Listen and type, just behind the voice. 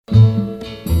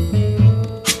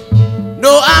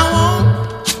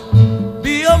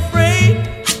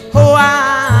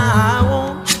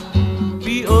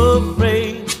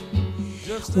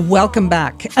Welcome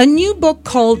back. A new book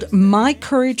called My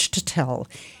Courage to Tell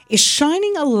is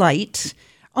shining a light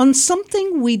on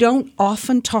something we don't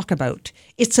often talk about.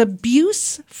 It's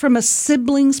abuse from a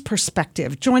sibling's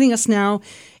perspective. Joining us now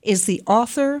is the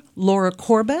author, Laura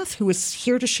Corbeth, who is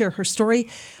here to share her story.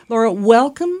 Laura,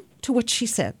 welcome to What She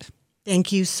Said.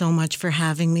 Thank you so much for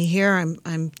having me here.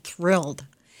 I'm thrilled.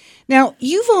 Now,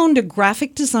 you've owned a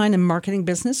graphic design and marketing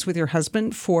business with your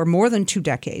husband for more than 2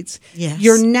 decades. Yes.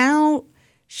 You're now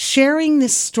sharing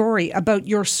this story about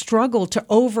your struggle to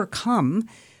overcome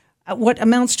what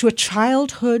amounts to a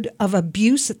childhood of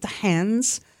abuse at the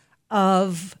hands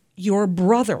of your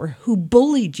brother who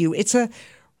bullied you. It's a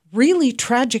really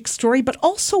tragic story, but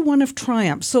also one of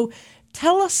triumph. So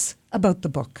tell us about the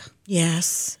book.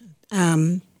 Yes.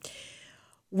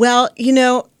 Well,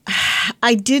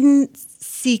 I didn't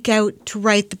seek out to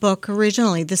write the book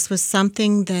originally. This was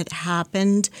something that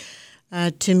happened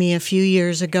to me a few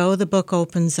years ago. The book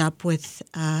opens up with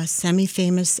a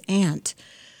semi-famous aunt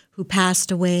who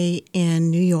passed away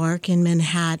in New York, in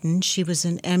Manhattan. She was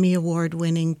an Emmy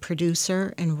Award-winning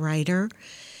producer and writer,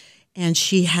 and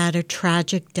she had a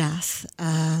tragic death.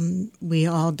 We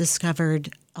all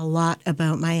discovered a lot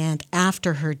about my aunt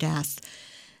after her death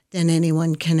than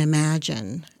anyone can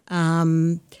imagine.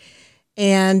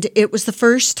 And it was the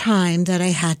first time that I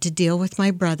had to deal with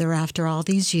my brother after all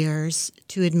these years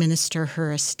to administer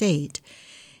her estate.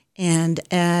 And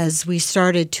as we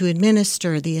started to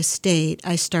administer the estate,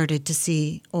 I started to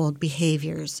see old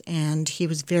behaviors. And he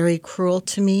was very cruel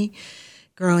to me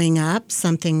growing up,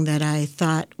 something that I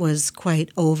thought was quite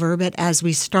over. But as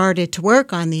we started to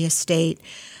work on the estate,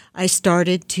 I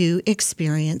started to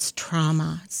experience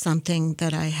trauma, something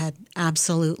that I had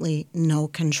absolutely no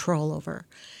control over.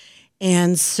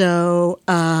 And so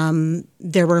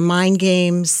there were mind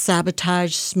games,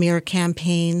 sabotage, smear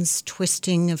campaigns,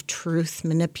 twisting of truth,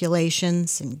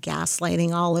 manipulations, and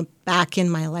gaslighting all back in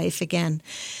my life again.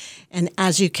 And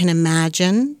as you can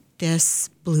imagine, this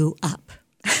blew up.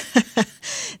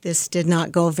 This did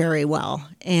not go very well.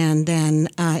 And then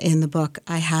in the book,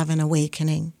 I have an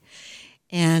awakening.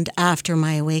 And after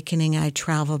my awakening, I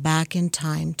travel back in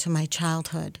time to my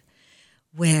childhood,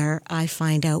 where I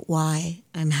find out why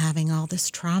I'm having all this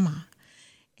trauma.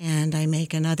 And I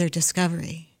make another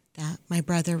discovery that my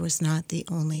brother was not the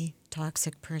only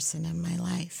toxic person in my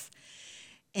life.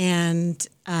 And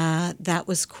that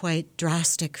was quite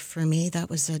drastic for me. That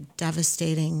was a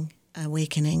devastating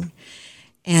awakening.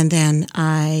 And then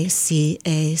I see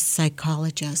a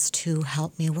psychologist who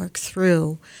helped me work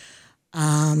through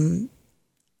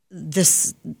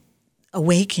this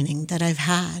awakening that I've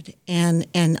had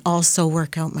and also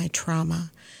work out my trauma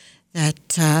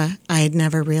that I had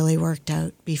never really worked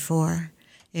out before.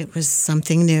 It was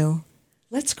something new.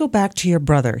 Let's go back to your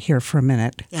brother here for a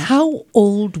minute. Yeah. How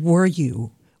old were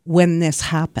you when this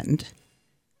happened?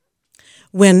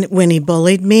 When he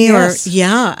bullied me? Yes.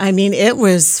 It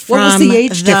was from... What was the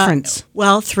age difference?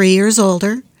 Well, 3 years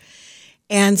older.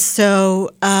 And so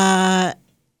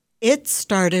it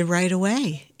started right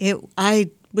away. I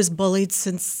was bullied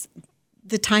since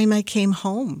the time I came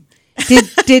home.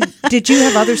 Did you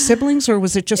have other siblings, or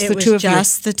was it just the two of you? It was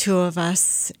just the two of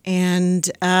us, and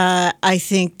I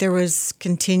think there was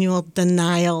continual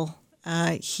denial.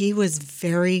 He was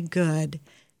very good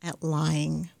at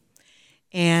lying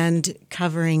and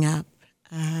covering up.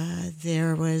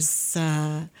 There was,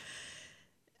 I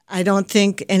don't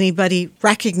think anybody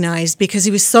recognized, because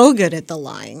he was so good at the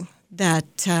lying,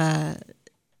 that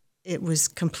it was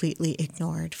completely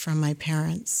ignored from my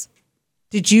parents.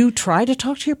 Did you try to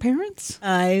talk to your parents?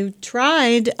 I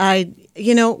tried.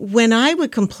 When I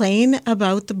would complain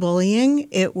about the bullying,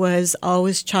 it was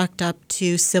always chalked up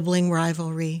to sibling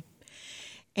rivalry.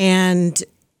 And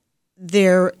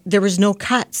there was no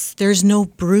cuts. There's no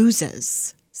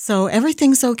bruises. So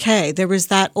everything's okay. There was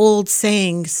that old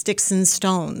saying, sticks and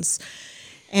stones.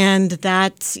 And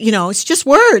that, it's just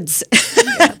words.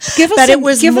 Yeah. But it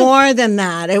was more than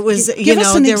that. It was, give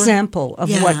us an example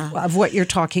of what you're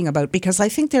talking about, because I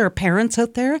think there are parents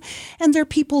out there, and there are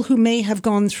people who may have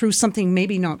gone through something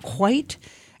maybe not quite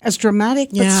as dramatic,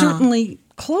 but certainly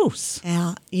close.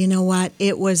 Yeah, you know what?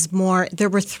 It was more, there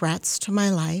were threats to my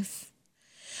life.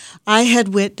 I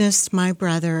had witnessed my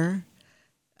brother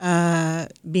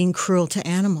being cruel to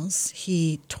animals.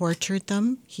 He tortured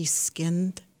them, he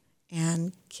skinned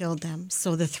and killed them.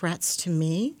 So the threats to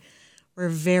me were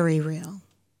very real.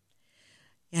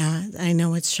 Yeah, I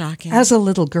know it's shocking. As a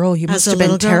little girl, you must have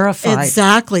been terrified.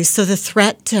 Exactly. So the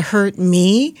threat to hurt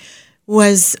me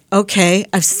was, okay,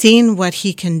 I've seen what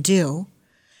he can do.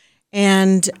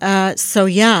 And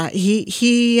he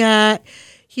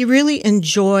he really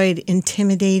enjoyed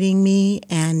intimidating me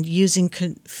and using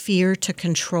fear to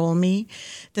control me.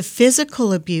 The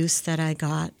physical abuse that I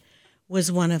got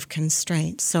was one of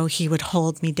constraint. So he would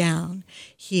hold me down.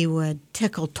 He would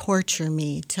torture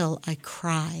me till I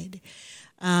cried.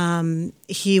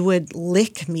 He would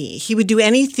lick me. He would do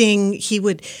anything.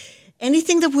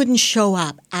 Anything that wouldn't show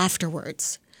up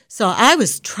afterwards. So I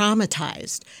was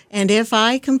traumatized. And if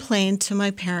I complained to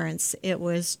my parents, it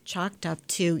was chalked up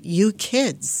to, you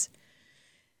kids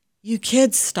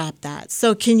stop that.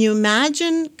 So can you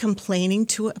imagine complaining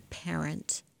to a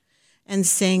parent and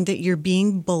saying that you're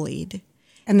being bullied?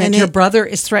 And that your brother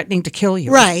is threatening to kill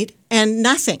you. Right. And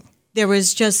nothing. There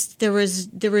was,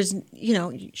 you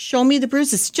know, show me the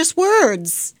bruises. It's just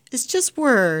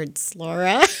words,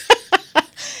 Laura.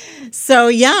 So,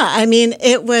 yeah, I mean,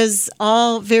 it was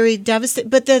all very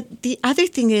devastating. But the other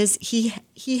thing is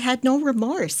he had no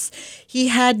remorse. He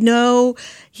had no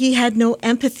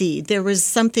empathy. There was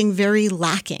something very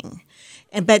lacking.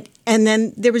 And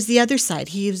then there was the other side.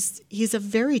 He's a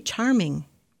very charming.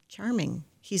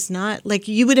 He's not like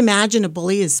you would imagine a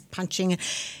bully is punching.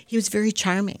 He was very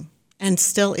charming. And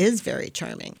still is very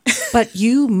charming. But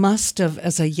you must have,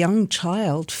 as a young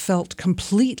child, felt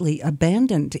completely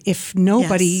abandoned if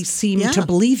nobody seemed to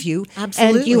believe you.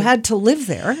 Absolutely. And you had to live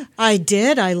there. I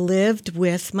did. I lived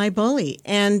with my bully.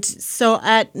 And so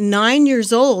at 9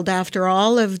 years old, after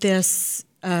all of this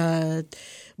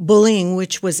bullying,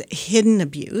 which was hidden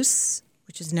abuse,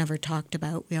 which is never talked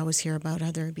about. We always hear about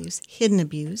other abuse, hidden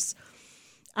abuse.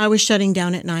 I was shutting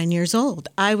down at 9 years old.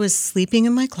 I was sleeping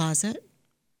in my closet.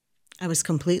 I was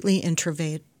completely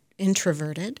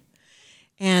introverted,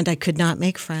 and I could not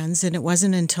make friends. And it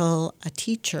wasn't until a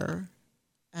teacher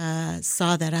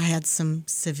saw that I had some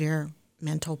severe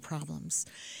mental problems,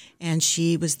 and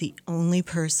she was the only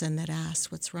person that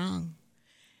asked, "What's wrong?"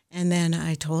 And then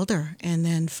I told her, and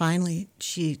then finally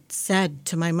she said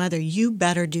to my mother, "You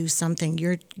better do something.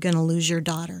 You're going to lose your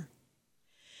daughter."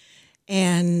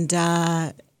 And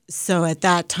so at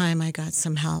that time I got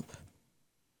some help.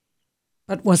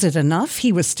 But was it enough?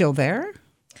 He was still there?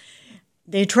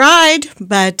 They tried,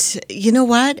 but you know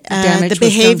what?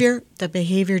 The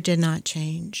behavior did not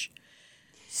change.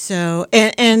 So,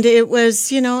 and it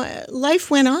was, you know,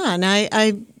 life went on.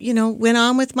 I went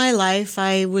on with my life.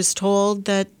 I was told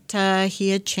that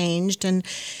he had changed, and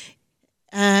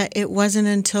it wasn't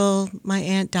until my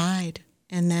aunt died,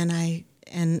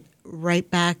 and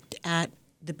right back at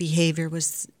the behavior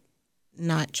was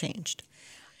not changed.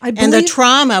 And the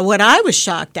trauma, what I was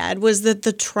shocked at was that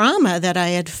the trauma that I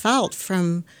had felt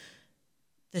from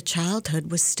the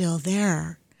childhood was still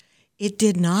there. It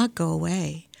did not go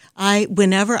away.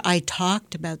 Whenever I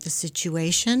talked about the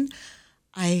situation,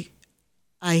 I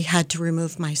had to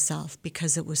remove myself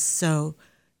because it was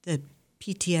the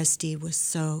PTSD was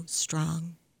so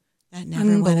strong. That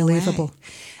never went away. Unbelievable.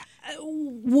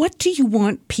 What do you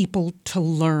want people to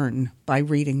learn by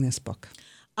reading this book?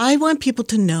 I want people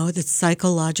to know that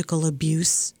psychological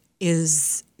abuse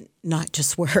is not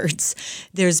just words.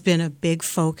 There's been a big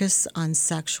focus on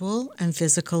sexual and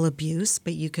physical abuse,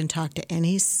 but you can talk to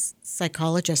any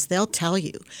psychologist. They'll tell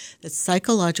you that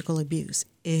psychological abuse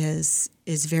is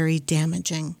very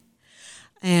damaging.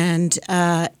 And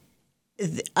I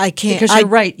can't... Because you're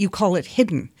right, you call it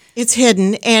hidden. It's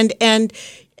hidden, and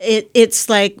it's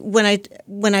like when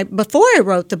I before I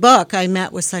wrote the book, I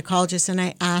met with psychologists and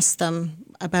I asked them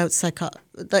about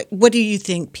what do you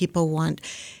think people want?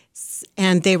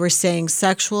 And they were saying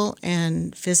sexual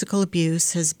and physical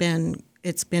abuse it's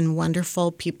been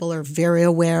wonderful. People are very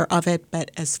aware of it, but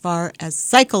as far as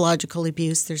psychological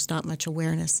abuse, there's not much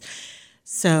awareness.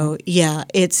 So, yeah,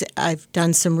 I've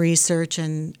done some research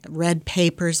and read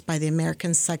papers by the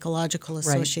American Psychological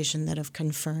Association that have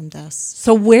confirmed this.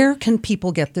 So where can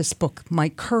people get this book, My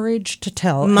Courage to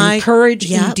Tell, and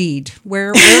Courage Indeed?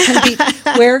 Where can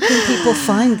people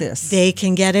find this? They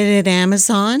can get it at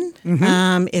Amazon.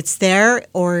 Mm-hmm. It's there,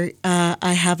 or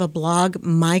I have a blog,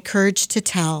 My Courage to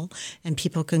Tell, and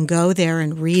people can go there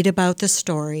and read about the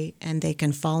story, and they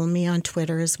can follow me on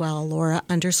Twitter as well,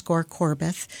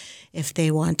 Laura_Corbeth. If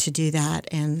they want to do that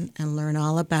and learn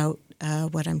all about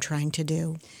what I'm trying to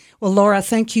do. Well, Laura,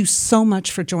 thank you so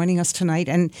much for joining us tonight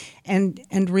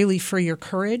and really for your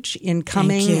courage in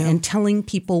coming and telling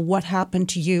people what happened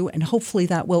to you, and hopefully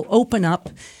that will open up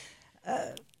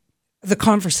the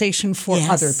conversation for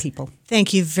other people.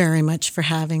 Thank you very much for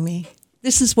having me.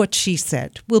 This is what she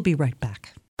said. We'll be right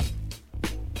back.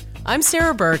 I'm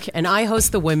Sarah Burke, and I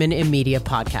host the Women in Media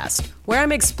podcast, where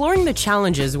I'm exploring the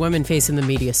challenges women face in the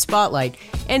media spotlight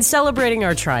and celebrating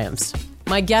our triumphs.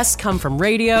 My guests come from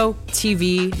radio,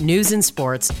 TV, news, and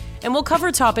sports, and we'll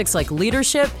cover topics like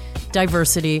leadership,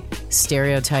 diversity,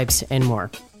 stereotypes, and more.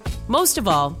 Most of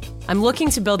all, I'm looking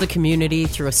to build a community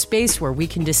through a space where we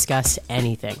can discuss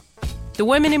anything. The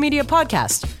Women in Media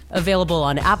Podcast, available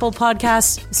on Apple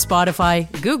Podcasts, Spotify,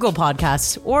 Google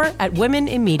Podcasts, or at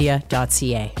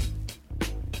womeninmedia.ca.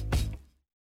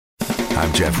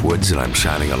 I'm Jeff Woods, and I'm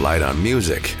shining a light on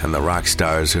music and the rock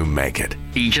stars who make it.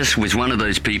 He just was one of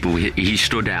those people, he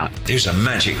stood out. He was a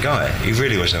magic guy. He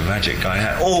really was a magic guy.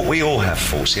 We all have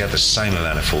faults. He had the same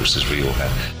amount of faults as we all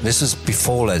have. This was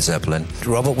before Led Zeppelin.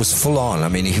 Robert was full on. I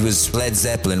mean, he was Led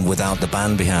Zeppelin without the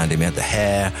band behind him. He had the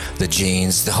hair, the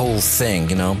jeans, the whole thing,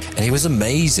 you know. And he was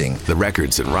amazing. The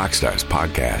Records and Rockstars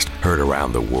podcast, heard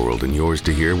around the world and yours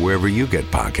to hear wherever you get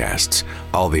podcasts.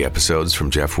 All the episodes from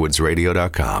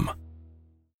JeffWoodsRadio.com.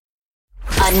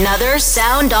 Another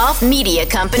Sound Off Media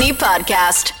Company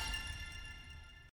podcast.